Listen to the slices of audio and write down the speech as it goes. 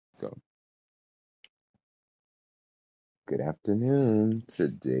Good afternoon.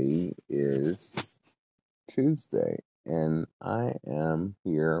 Today is Tuesday, and I am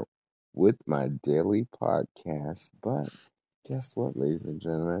here with my daily podcast. But guess what, ladies and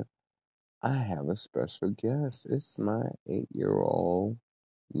gentlemen? I have a special guest. It's my 8-year-old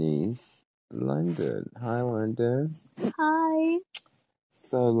niece, London. Hi, London. Hi.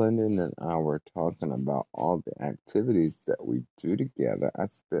 So, London and I were talking about all the activities that we do together. I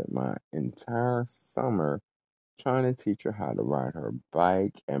spent my entire summer trying to teach her how to ride her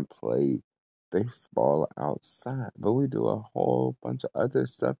bike and play baseball outside. But we do a whole bunch of other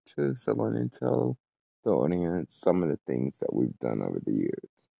stuff too. So let me tell the audience some of the things that we've done over the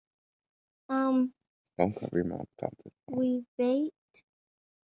years. Don't cover your mouth. Talk to We baked,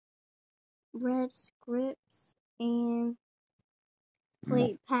 read scripts, and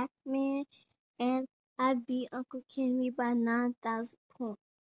played Pac-Man, and I beat Uncle Kenny by 9,000 points.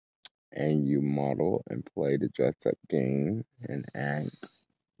 And you model and play the dress-up game and act.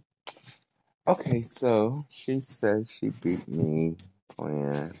 Okay, so she said she beat me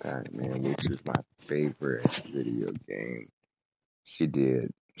playing Pac-Man, which is my favorite video game. She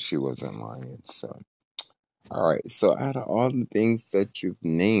did. She wasn't lying. So, all right. So, out of all the things that you've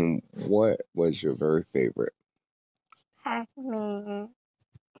named, what was your very favorite? Pac-Man.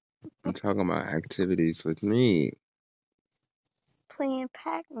 I'm talking about activities with me. Playing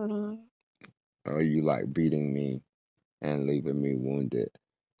Pac-Man. Oh, you like beating me and leaving me wounded.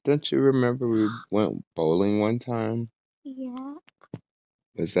 Don't you remember we went bowling one time? Yeah.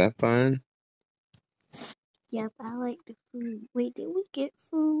 Was that fun? Yep, I like the food. Wait, did we get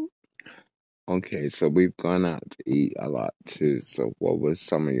food? Okay, so we've gone out to eat a lot too. So, what was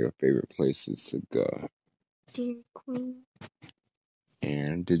some of your favorite places to go? Dairy Queen.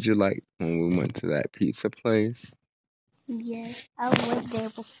 And did you like when we went to that pizza place? Yes, I went there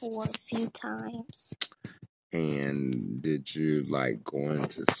before a few times. And did you like going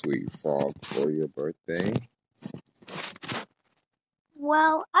to Sweet Frog for your birthday?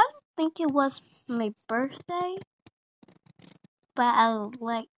 Well, I don't think it was my birthday, but I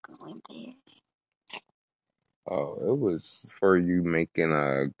like going there. Oh, it was for you making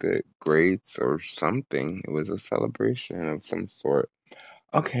a good grades or something. It was a celebration of some sort.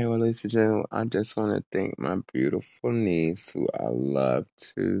 Okay, well, ladies and gentlemen, I just want to thank my beautiful niece, who I love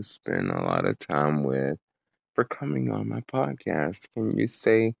to spend a lot of time with, for coming on my podcast. Can you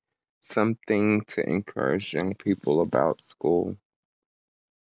say something to encourage young people about school?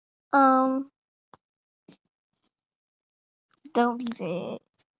 Don't be bad.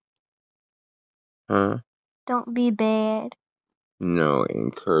 Huh? Don't be bad. No,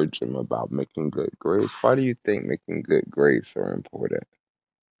 encourage them about making good grades. Why do you think making good grades are important?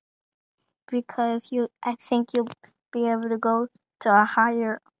 Because I think you'll be able to go to a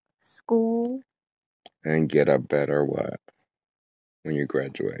higher school. And get a better what when you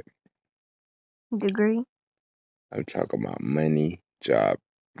graduate? Degree. I'm talking about money, job,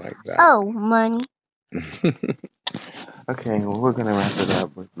 like that. Oh, money. Okay, well, we're gonna wrap it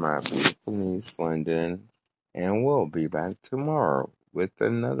up with my beautiful niece, London, and we'll be back tomorrow with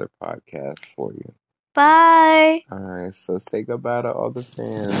another podcast for you. Bye. All right, so say goodbye to all the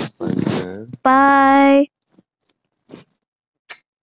fans, London. Bye.